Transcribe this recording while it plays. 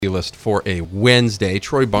list for a Wednesday.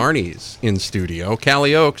 Troy Barnies in studio.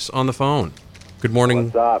 Kalle Oakes on the phone. Good morning.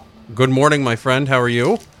 What's up? Good morning, my friend. How are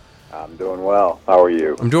you? I'm doing well. How are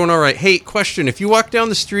you? I'm doing all right. Hey, question. If you walk down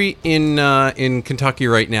the street in Kentucky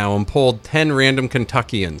right now and polled 10 random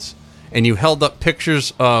Kentuckians and you held up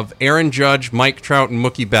pictures of Aaron Judge, Mike Trout, and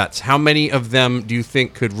Mookie Betts, how many of them do you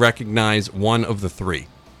think could recognize one of the three?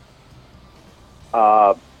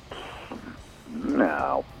 No.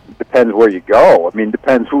 Depends where you go. I mean,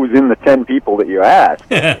 depends who's in the 10 people that you ask.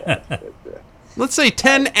 Let's say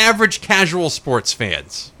 10 average casual sports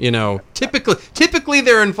fans. You know, typically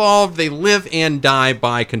they're involved. They live and die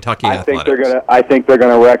by Kentucky athletics. I think they're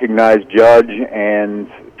gonna recognize Judge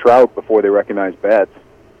and Trout before they recognize Betts.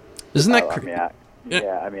 Isn't that crazy? I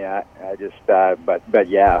just, but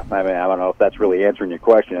yeah, I mean, I don't know if that's really answering your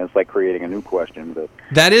question. It's like creating a new question, but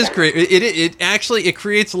that is great. It actually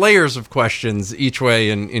creates layers of questions each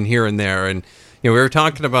way in here and there, and you know we were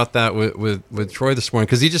talking about that with Troy this morning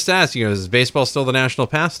because he just asked, you know, is baseball still the national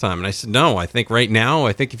pastime? And I said no. I think right now,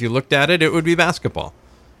 if you looked at it, it would be basketball.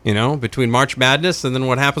 You know, between March Madness and then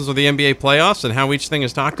what happens with the NBA playoffs and how each thing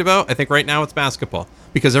is talked about, I think right now it's basketball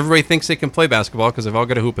because everybody thinks they can play basketball because they've all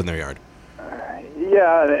got a hoop in their yard.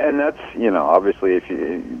 Yeah, and that's, you know, obviously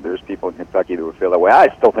there's people in Kentucky that would feel that way.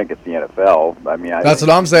 I still think it's the NFL. I mean, that's what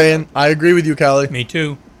I'm saying. I agree with you, Kalle. Me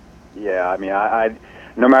too. Yeah, I mean, I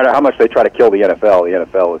no matter how much they try to kill the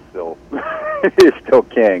NFL is still is still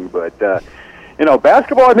king. But you know,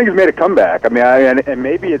 basketball I think has made a comeback. I mean, and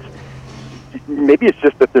maybe it's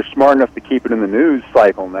just that they're smart enough to keep it in the news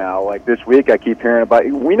cycle now. Like this week, I keep hearing about.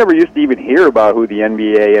 We never used to even hear about who the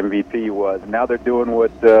NBA MVP was. Now they're doing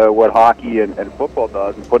what hockey and football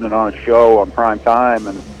does and putting it on a show on prime time,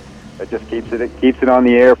 and it just keeps it on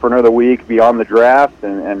the air for another week beyond the draft.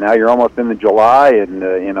 And now you're almost into July, and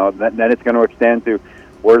you know then it's going to extend to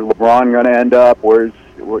where's LeBron going to end up, where's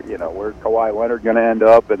Kawhi Leonard going to end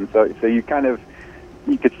up, and so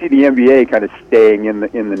you could see the NBA kind of staying in the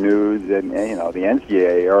news, and you know the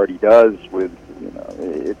NCAA already does with, you know,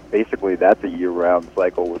 it's basically that's a year-round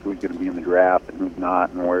cycle with who's going to be in the draft and who's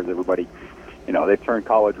not, and where's everybody. You know, they've turned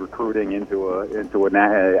college recruiting into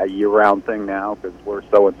a year-round thing now because where's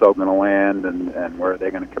so and so going to land and where are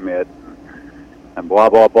they going to commit and blah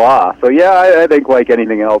blah blah. So yeah, I think like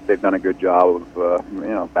anything else, they've done a good job of you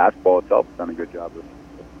know, basketball itself has done a good job of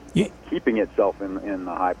keeping itself in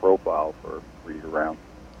the high profile for year round.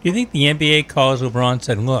 Do you think the NBA calls LeBron and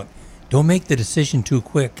said, look, don't make the decision too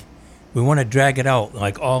quick. We want to drag it out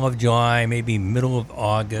like all of July, maybe middle of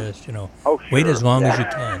August, you know. Oh, sure. Wait as long as you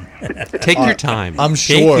can. Take your time. I'm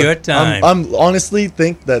sure. Take your time. I'm honestly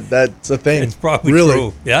think that's a thing. It's probably really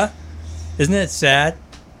true. Yeah? Isn't it sad?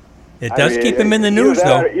 It does keep him in the news,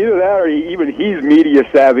 though. Either that or even he's media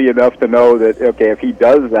savvy enough to know that, okay, if he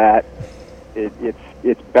does that,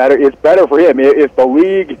 it's better for him. If the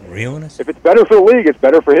league, if it's better for the league, it's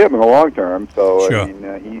better for him in the long term. So sure. I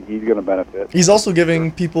mean, he's going to benefit. He's also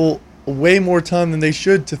giving people way more time than they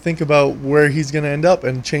should to think about where he's going to end up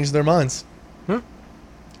and change their minds.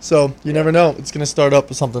 So you never know. It's going to start up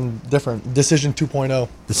with something different. Decision 2.0.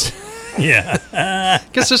 Yeah.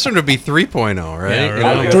 Guess this one would be 3.0, right? Yeah, You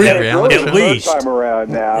right. know, At least. Third time around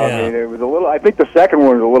now. Yeah. I mean, it was a little. I think the second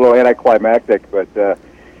one was a little anticlimactic, but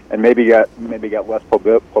and maybe got less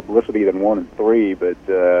publicity than 1 and 3, but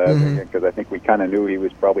because I think we kind of knew he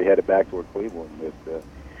was probably headed back toward Cleveland. But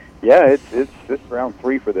yeah, it's round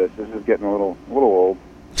 3 for this. This is getting a little old.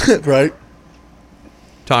 Right.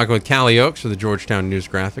 Talking with Kalle Oakes for the Georgetown News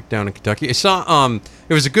Graphic down in Kentucky. I saw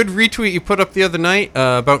it was a good retweet you put up the other night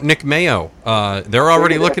about Nick Mayo. They're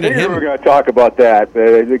already looking at him. We're going to talk about that.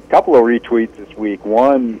 There's a couple of retweets this week.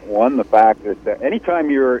 One, the fact that anytime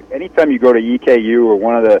you go to EKU or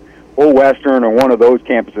one of the Western or one of those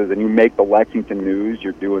campuses and you make the Lexington News,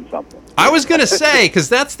 you're doing something. I was going to say,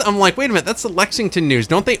 because I'm like, wait a minute, that's the Lexington News.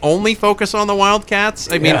 Don't they only focus on the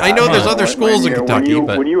Wildcats? I mean, I know there's other schools in Kentucky,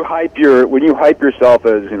 but when you hype yourself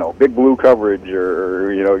as, you know, big blue coverage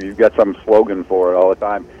or you know, you've got some slogan for it all the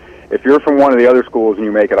time. If you're from one of the other schools and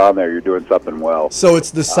you make it on there, you're doing something well. So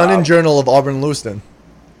it's the Sun and Journal of Auburn-Lewiston.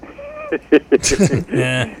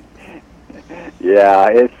 Yeah. Yeah,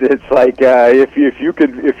 it's like if you're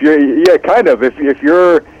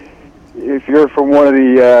from one of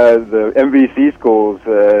the MVC schools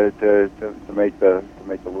to make the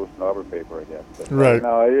Lewiston Auburn paper, I guess. But, right.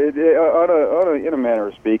 No, in a manner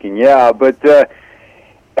of speaking, yeah. But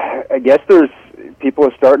I guess there's people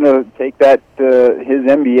are starting to take that his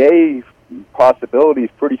NBA possibilities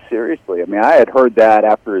pretty seriously. I mean, I had heard that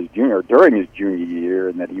during his junior year,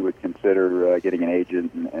 and that he would consider getting an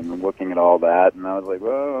agent and looking at all that. And I was like,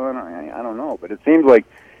 well, I don't know. But it seems like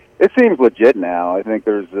it seems legit now. I think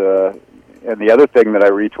there's and the other thing that I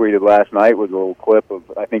retweeted last night was a little clip of,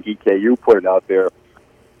 I think EKU put it out there,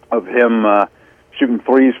 of him shooting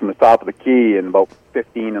threes from the top of the key, and about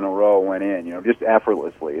 15 in a row went in, just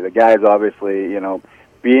effortlessly. The guy's obviously,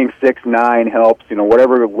 being 6'9" helps,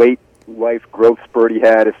 whatever late life growth spurt he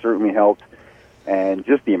had has certainly helped, and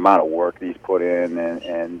just the amount of work that he's put in,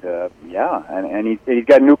 and he's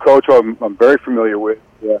got a new coach who I'm very familiar with,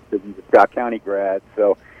 he's a Scott County grad,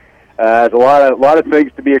 so there's a lot of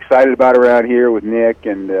things to be excited about around here with Nick,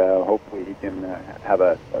 and hopefully he can have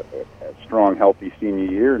a strong, healthy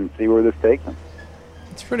senior year and see where this takes him.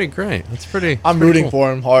 It's pretty great. I'm rooting cool.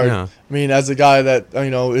 for him hard. Yeah. I mean, as a guy that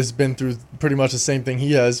has been through pretty much the same thing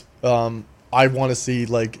he has, I want to see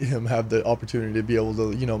him have the opportunity to be able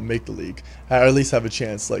to make the league, or at least have a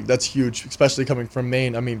chance. That's huge, especially coming from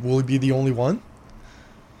Maine. I mean, will he be the only one?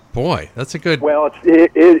 Boy, that's a good. Well,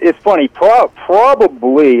 it's funny.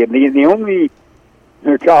 Probably the only.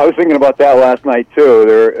 I was thinking about that last night too.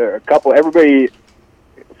 There are a couple. Everybody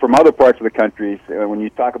from other parts of the country, when you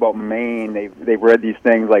talk about Maine, they've read these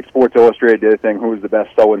things like Sports Illustrated did a thing, who's the best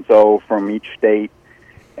so-and-so from each state.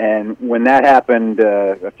 And when that happened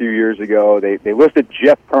a few years ago, they listed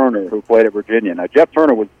Jeff Turner, who played at Virginia. Now, Jeff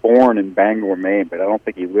Turner was born in Bangor, Maine, but I don't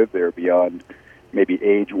think he lived there beyond maybe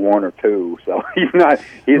age 1 or 2. So he's not a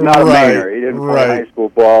Mainer. He didn't play high school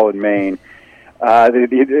ball in Maine.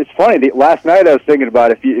 It's funny. Last night I was thinking about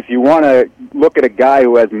if you want to look at a guy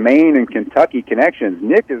who has Maine and Kentucky connections,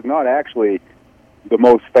 Nick is not actually the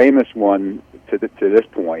most famous one to this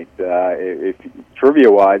point. If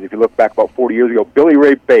trivia-wise, if you look back about 40 years ago, Billy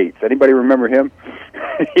Ray Bates. Anybody remember him?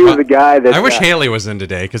 He was the guy that. I wish Haley was in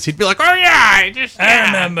today, because he'd be like, "Oh yeah, I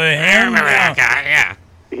remember him. I remember that guy." Yeah.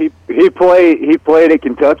 He played at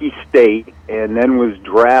Kentucky State, and then was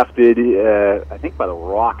drafted, I think, by the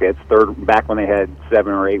Rockets, back when they had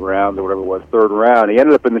 7 or 8 rounds or whatever it was, 3rd round. He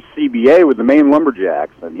ended up in the CBA with the Maine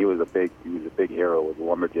Lumberjacks, and he was a big hero with the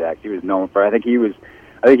Lumberjacks. He was known for, I think he was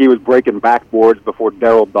breaking backboards before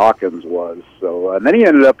Daryl Dawkins was. So, and then he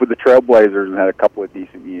ended up with the Trailblazers and had a couple of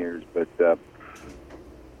decent years. But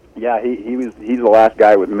yeah, he's the last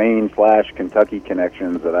guy with Maine/Kentucky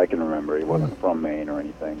connections that I can remember. He wasn't from Maine or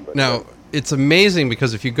anything. But now, it's amazing,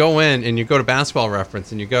 because if you go in and you go to Basketball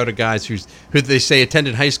Reference and you go to guys who they say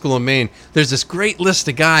attended high school in Maine, there's this great list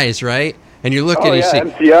of guys, right? And you look and you see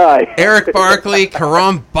MCI. Eric Barkley,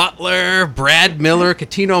 Karam Butler, Brad Miller,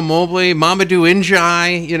 Katino Mobley, Mamadou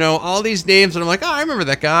Njai, all these names. And I'm like, I remember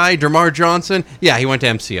that guy, Dermar Johnson. Yeah, he went to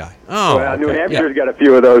MCI. Oh, well, New Hampshire's got a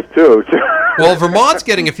few of those, too. Well, Vermont's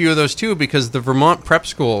getting a few of those, too, because the Vermont Prep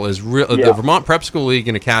School is the Vermont Prep School League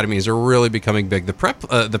and academies are really becoming big. The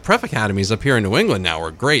prep academies up here in New England now are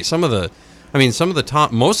great. Most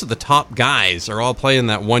of the top guys are all playing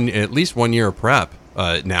that at least 1 year of prep.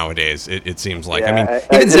 Nowadays, it seems like. Yeah, I mean,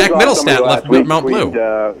 even Zach Middlestat left Mount Blue.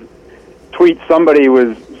 Tweet somebody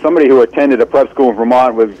who attended a prep school in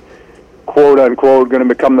Vermont was, quote unquote, going to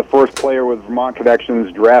become the first player with Vermont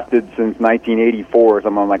connections drafted since 1984. So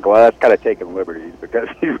I'm like, well, that's kind of taking liberties, because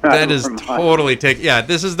he's not. That is totally taking. Yeah,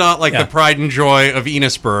 this is not like the pride and joy of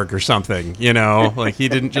Enosburg or something. Like he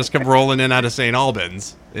didn't just come rolling in out of St.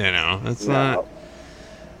 Albans. That's not.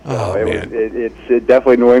 Oh man, it's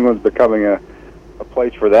definitely New England's becoming a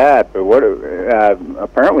place for that, but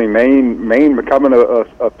apparently Maine becoming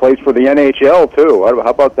a place for the NHL too.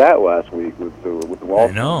 How about that last week with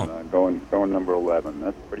Walton going number 11?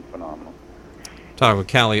 That's pretty phenomenal. Talking with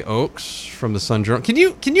Kalle Oakes from the Sun Journal. Can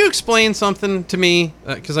you explain something to me?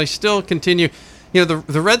 Because I still continue.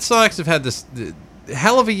 The Red Sox have had this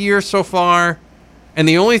hell of a year so far. And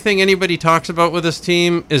the only thing anybody talks about with this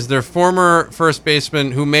team is their former first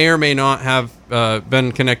baseman, who may or may not have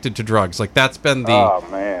been connected to drugs. That's been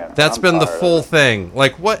the full thing.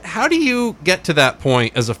 How do you get to that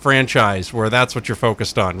point as a franchise where that's what you're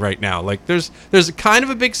focused on right now? There's kind of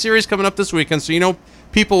a big series coming up this weekend, so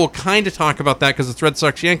people will kind of talk about that because it's Red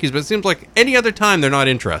Sox Yankees. But it seems like any other time they're not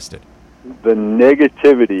interested. The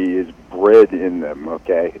negativity is bred in them,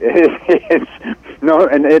 okay?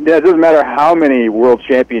 And it doesn't matter how many world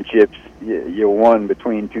championships you won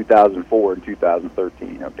between 2004 and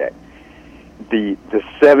 2013, okay? The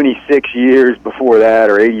 76 years before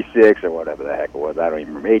that, or 86, or whatever the heck it was, I don't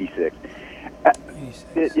even remember, 86.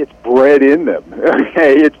 It's bred in them,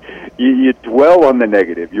 okay? You dwell on the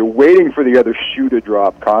negative. You're waiting for the other shoe to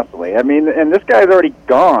drop constantly. I mean, and this guy's already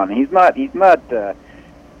gone. He's not.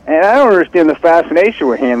 And I don't understand the fascination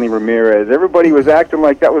with Hanley Ramirez. Everybody was acting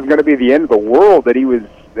like that was going to be the end of the world, that he was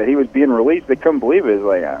being released. They couldn't believe it. It's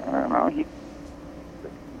like, I don't know, he's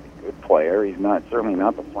a good player. He's certainly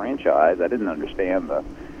not the franchise. I didn't understand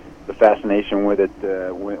the the fascination with it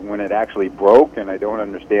when it actually broke, and I don't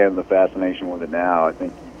understand the fascination with it now. I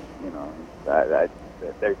think,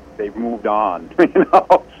 they've moved on,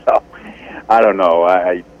 So I don't know.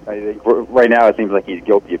 I think right now it seems like he's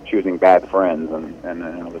guilty of choosing bad friends, and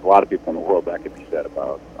there's a lot of people in the world that could be said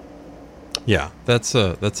about. So. Yeah, that's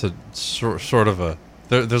a sort of a.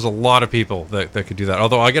 There's a lot of people that could do that.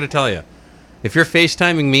 Although I got to tell you, if you're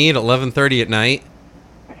FaceTiming me at 11:30 at night,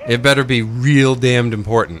 it better be real damned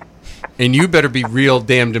important, and you better be real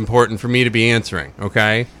damned important for me to be answering.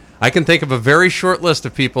 Okay, I can think of a very short list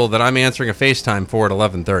of people that I'm answering a FaceTime for at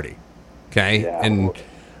 11:30. Okay, yeah, and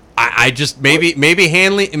I just maybe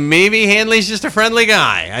Hanley's just a friendly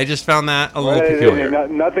guy. I just found that a little peculiar.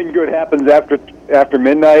 Nothing good happens after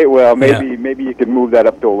midnight. Well, maybe you could move that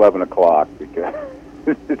up to 11 o'clock because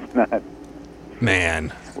it's not.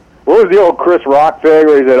 Man. What was the old Chris Rock thing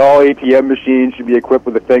where he said all ATM machines should be equipped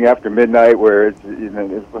with a thing after midnight where it's,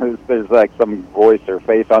 there's like some voice or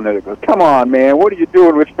face on there that goes, "Come on, man, what are you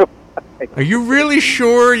doing with your life? Are you really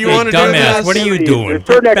sure you want to do this? What are you doing? There's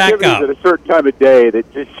certain activities at a certain time of day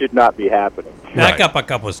that just should not be happening. Back up a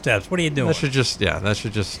couple of steps. What are you doing? That should just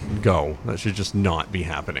go. That should just not be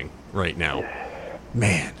happening right now.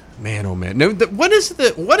 Man, oh man. No, what is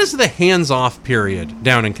the hands-off period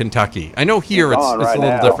down in Kentucky? I know here it's a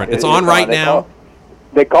little different. It's on right now.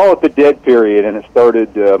 They call it the dead period, and it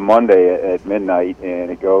started Monday at midnight,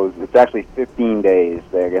 and it goes. It's actually 15 days.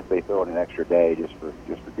 I guess they throw in an extra day just for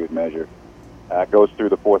good measure. It goes through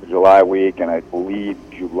the 4th of July week, and I believe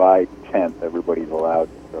July 10th, everybody's allowed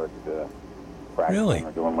to start practicing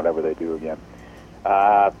or doing whatever they do again.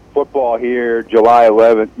 Football here, July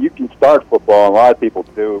 11th. You can start football, and a lot of people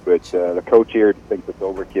do, but the coach here thinks it's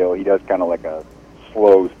overkill. He does kind of like a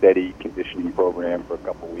slow, steady conditioning program for a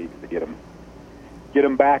couple of weeks to get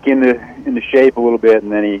him back into shape a little bit,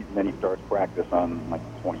 and then he starts practice on like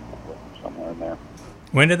the 20th or somewhere in there.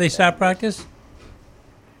 When do they start practice?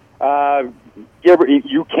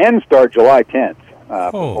 You can start July 10th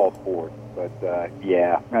for fall sports, but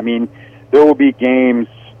I mean there will be games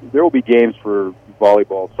for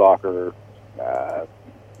volleyball, soccer, the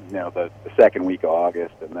second week of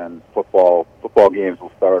August, and then football games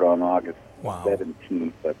will start on August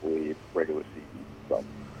 17th, I believe, regular season. So,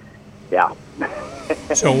 yeah.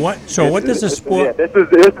 So what does a sport? Yeah, this is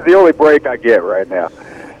the only break I get right now.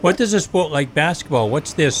 What does a sport like basketball?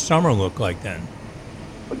 What's their summer look like then?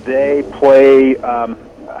 They play.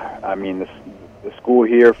 The school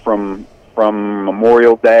here from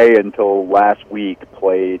Memorial Day until last week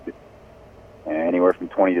played anywhere from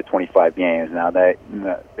 20 to 25 games. Now they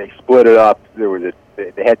split it up.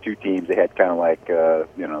 They had two teams. They had kind of like the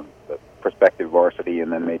prospective varsity,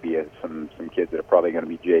 and then maybe some kids that are probably going to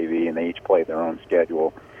be JV, and they each play their own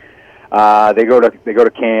schedule. They go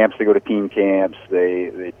to camps. They go to team camps.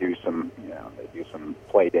 They do some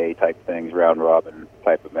play day type things, round robin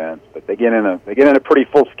type events. But they get in a pretty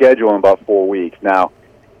full schedule in about 4 weeks. Now,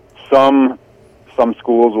 some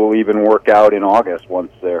schools will even work out in August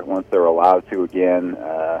once they're allowed to again.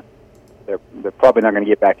 They're probably not going to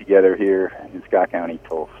get back together here in Scott County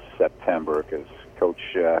till September because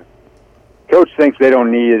Coach thinks they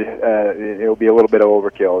don't need it. It'll be a little bit of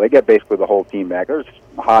overkill. They get basically the whole team back. There's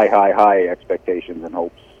high expectations and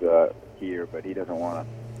hopes here, but he doesn't want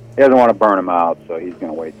to burn them out, so he's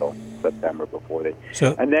going to wait till September before they.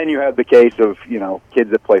 And then you have the case of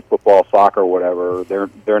kids that play football, soccer, whatever.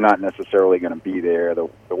 They're not necessarily going to be there. The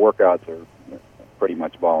workouts are pretty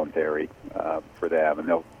much voluntary for them,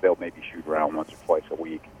 and they'll maybe shoot around once or twice a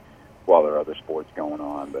week while there are other sports going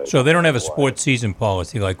on. But so they don't have a sports season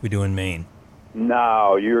policy like we do in Maine.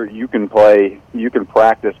 No, you can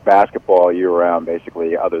practice basketball year round,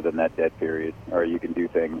 basically, other than that dead period, or you can do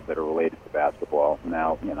things that are related to basketball.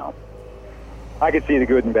 Now, I can see the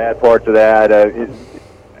good and bad parts of that.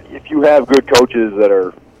 If you have good coaches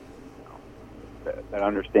that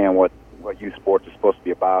understand what youth sports is supposed to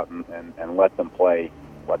be about, and let them play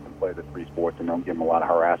the three sports, and don't give them a lot of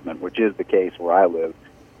harassment, which is the case where I live,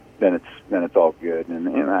 then it's all good.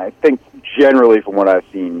 And I think generally, from what I've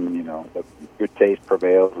seen, the good taste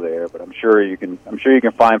prevails there. But I'm sure you can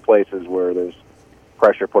find places where there's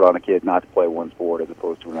pressure put on a kid not to play one sport as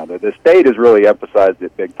opposed to another. The state has really emphasized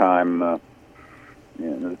it big time.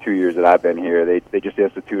 The 2 years that I've been here, they just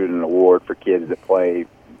instituted an award for kids that play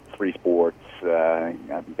three sports. I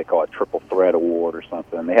think they call it Triple Threat Award or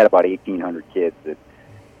something. They had about 1,800 kids that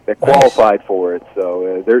qualified for it.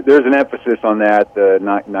 So there's an emphasis on that,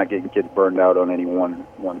 not getting kids burned out on any one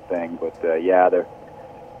thing. But the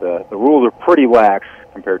rules are pretty lax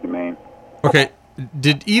compared to Maine. Okay,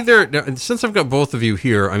 Did either, now, since I've got both of you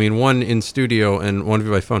here, I mean, one in studio and one of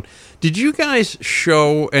you by phone, did you guys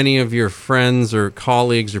show any of your friends or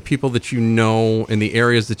colleagues or people that you know in the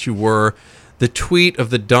areas that you were the tweet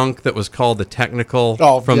of the dunk that was called the technical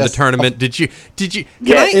from the tournament? Did you?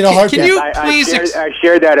 Yes, in a heartbeat. Can you I please? I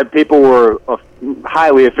shared that, and people were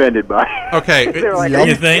highly offended by it. Okay. They're like, You "Are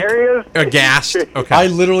you think? serious?" Aghast. Okay. I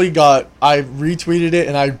literally I retweeted it,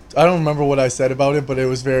 and I don't remember what I said about it, but it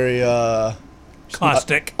was very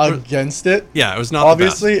Caustic. against it. Yeah, it was not.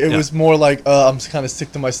 Obviously, the best. it was more like I'm kind of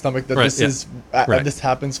sick to my stomach that Right, this yeah. is Right. this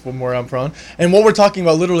happens from where I'm from. And what we're talking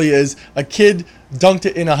about literally is a kid dunked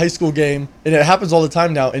it in a high school game, and it happens all the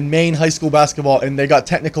time now in Maine high school basketball, and they got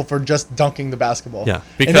technical for just dunking the basketball. Yeah,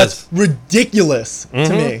 and that's ridiculous to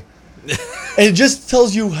me. And it just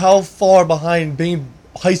tells you how far behind being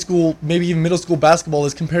high school, maybe even middle school basketball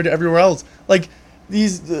is compared to everywhere else. Like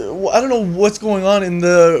these, I don't know what's going on in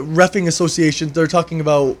the reffing associations. They're talking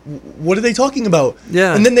about, what are they talking about?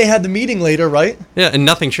 Yeah. And then they had the meeting later, right? Yeah, and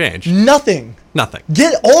nothing changed. Nothing. Nothing.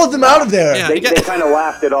 Get all of them out of there. Yeah. They kind of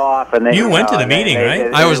laughed it off, and they, You went to the and they- meeting, they-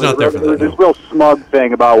 right? I was not there for It was that, this real smug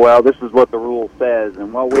thing about, well, this is what the rule says,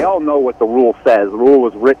 and well, we all know what the rule says. The rule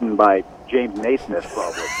was written by James Naismith,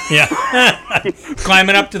 probably. Yeah.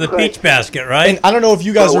 Climbing up to the peach basket, right? And I don't know if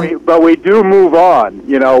you guys are. But we do move on.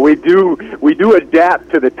 You know, we do adapt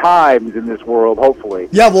to the times in this world. Hopefully.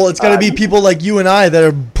 Yeah, well, it's got to be people like you and I that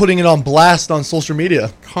are putting it on blast on social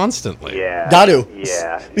media. Constantly. Yeah. Got to.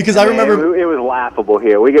 Yeah. Because I remember- it was laughable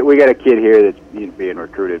here. We got a kid here that's being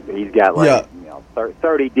recruited. He's got like Yeah.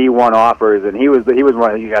 30 D1 offers, and he was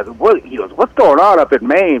one of you guys. He goes, what's going on up in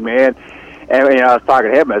Maine, man? And I was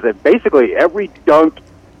talking to him. I said, basically every dunk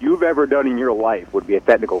you've ever done in your life would be a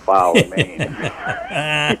technical foul in Maine.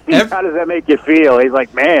 How does that make you feel? He's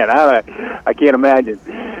like, man, I can't imagine.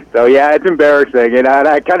 So yeah, it's embarrassing, and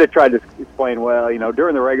I kind of tried to explain. Well,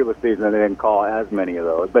 during the regular season, they didn't call as many of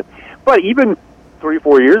those, but even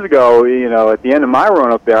 3-4 years ago, at the end of my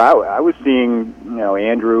run up there, I was seeing,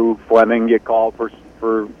 Andrew Fleming get called for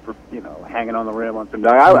hanging on the rim on some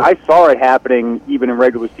dunk. I saw it happening even in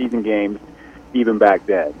regular season games, even back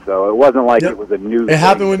then. So it wasn't like it was a new thing. It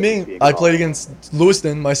happened with me. being I called. played against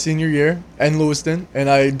Lewiston my senior year, and Lewiston, and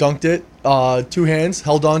I dunked it, 2 hands,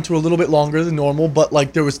 held on to a little bit longer than normal, but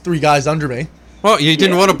like there was 3 guys under me. Well, you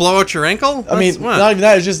didn't want to blow out your ankle? I mean, not even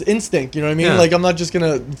that. It's just instinct. You know what I mean? Yeah. Like I'm not just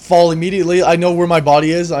gonna fall immediately. I know where my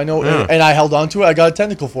body is. I know, Yeah. and I held on to it. I got a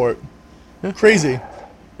technical for it. Crazy.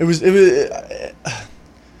 It was.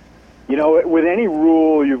 With any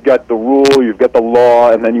rule, you've got the rule, you've got the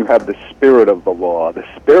law, and then you have the spirit of the law. The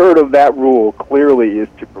spirit of that rule clearly is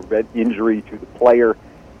to prevent injury to the player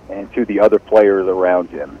and to the other players around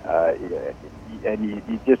him. And you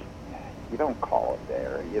don't call it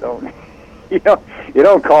there. You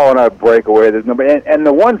don't call it a breakaway. There's nobody. And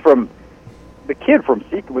the one from the kid from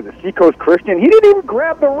Seacoast Christian, he didn't even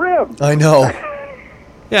grab the rim. I know.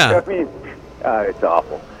 Yeah. I mean, it's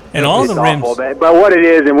awful. And all It's the rims. awful, but what it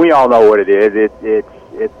is, and we all know what it is.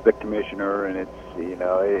 It's the commissioner, and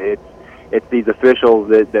it's these officials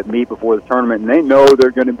that meet before the tournament, and they know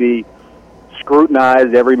they're going to be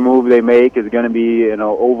scrutinized. Every move they make is going to be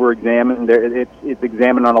over-examined. It's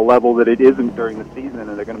examined on a level that it isn't during the season,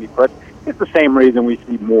 and they're going to be pressed. It's the same reason we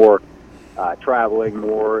see more traveling,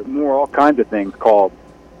 more all kinds of things called.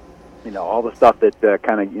 All the stuff that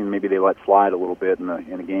kind of maybe they let slide a little bit in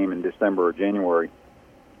a game in December or January.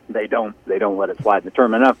 They don't let it slide in the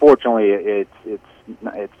tournament. And unfortunately,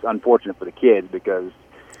 it's unfortunate for the kids because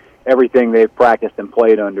everything they've practiced and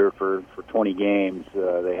played under for 20 games,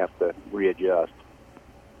 they have to readjust.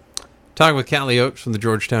 Talking with Kalle Oakes from the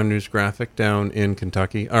Georgetown News Graphic down in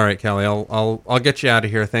Kentucky. All right, Kalle, I'll get you out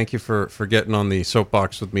of here. Thank you for getting on the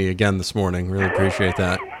soapbox with me again this morning. Really appreciate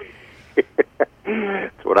that.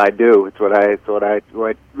 It's what I do. It's what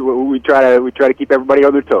we try to keep everybody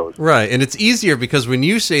on their toes. Right, and it's easier because when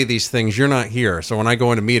you say these things, you're not here. So when I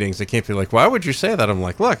go into meetings, they can't be like, "Why would you say that?" I'm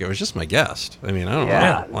like, "Look, it was just my guest." I mean, I don't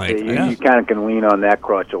know. Like, You kind of can lean on that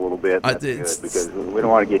crutch a little bit. That's good it's- because we don't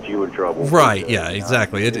want to get you in trouble. Right? Yeah,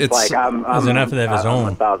 exactly. It's like I'm enough of his own.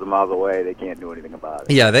 1,000 miles away. They can't do anything about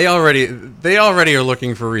it. Yeah, they already are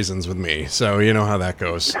looking for reasons with me. So you know how that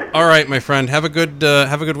goes. All right, my friend, have a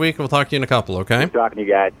good week. We'll talk to you in a couple. Okay. Good talking to you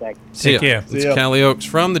guys. Thanks. See ya. Take care. It's See ya. Kalle Oakes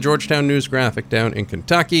from the Georgetown News Graphic down in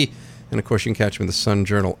Kentucky. And, of course, you can catch him in the Sun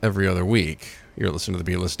Journal every other week. You're listening to the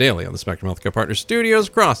B-List Daily on the Spectrum Healthcare Partners studios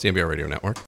across the NBR Radio Network.